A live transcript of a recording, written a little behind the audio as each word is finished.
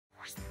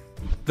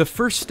The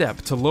first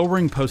step to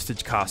lowering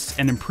postage costs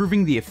and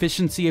improving the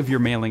efficiency of your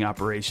mailing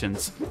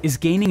operations is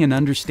gaining an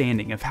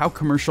understanding of how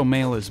commercial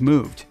mail is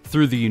moved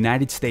through the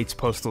United States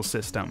postal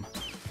system.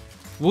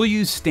 We'll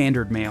use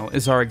standard mail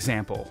as our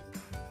example.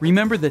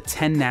 Remember the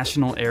 10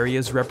 national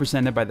areas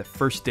represented by the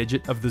first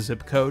digit of the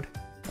zip code?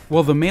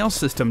 Well, the mail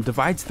system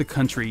divides the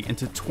country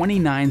into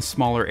 29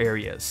 smaller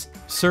areas,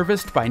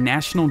 serviced by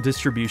National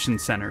Distribution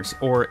Centers,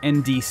 or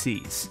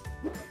NDCs.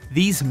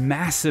 These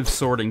massive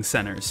sorting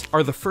centers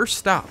are the first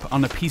stop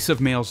on a piece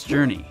of mail's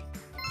journey.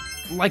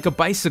 Like a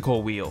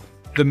bicycle wheel,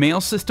 the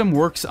mail system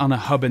works on a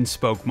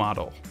hub-and-spoke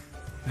model.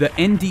 The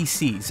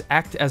NDCs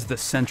act as the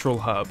central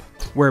hub,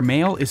 where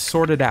mail is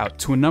sorted out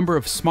to a number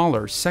of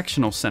smaller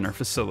sectional center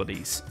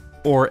facilities,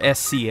 or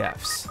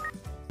SCFs.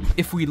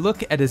 If we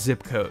look at a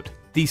zip code,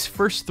 these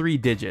first 3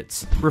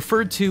 digits,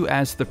 referred to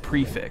as the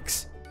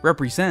prefix,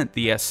 represent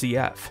the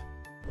SCF.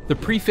 The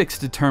prefix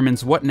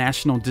determines what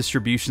national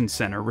distribution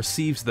center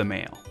receives the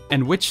mail,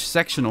 and which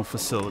sectional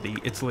facility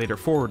it's later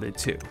forwarded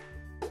to.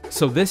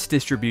 So this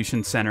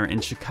distribution center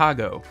in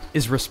Chicago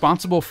is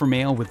responsible for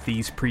mail with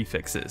these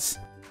prefixes,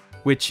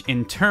 which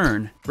in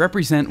turn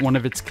represent one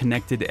of its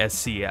connected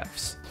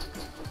SCFs.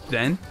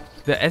 Then,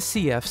 the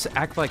SCFs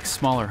act like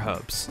smaller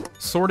hubs,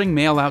 sorting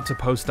mail out to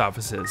post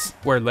offices,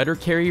 where letter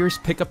carriers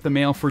pick up the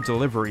mail for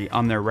delivery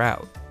on their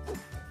route.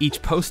 Each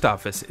post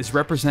office is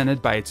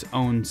represented by its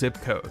own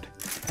zip code,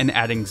 and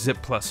adding zip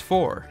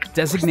 +4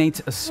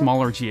 designates a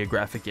smaller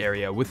geographic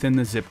area within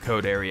the zip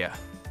code area.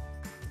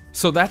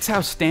 So that's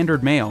how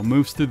standard mail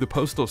moves through the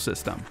postal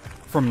system,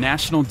 from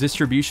national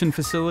distribution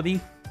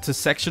facility to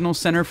sectional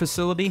center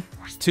facility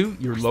to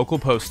your local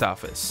post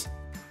office.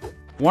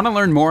 Want to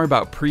learn more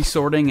about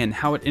pre-sorting and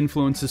how it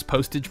influences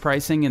postage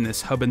pricing in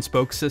this hub and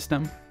spoke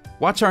system?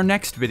 Watch our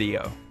next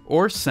video,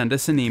 or send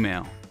us an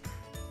email.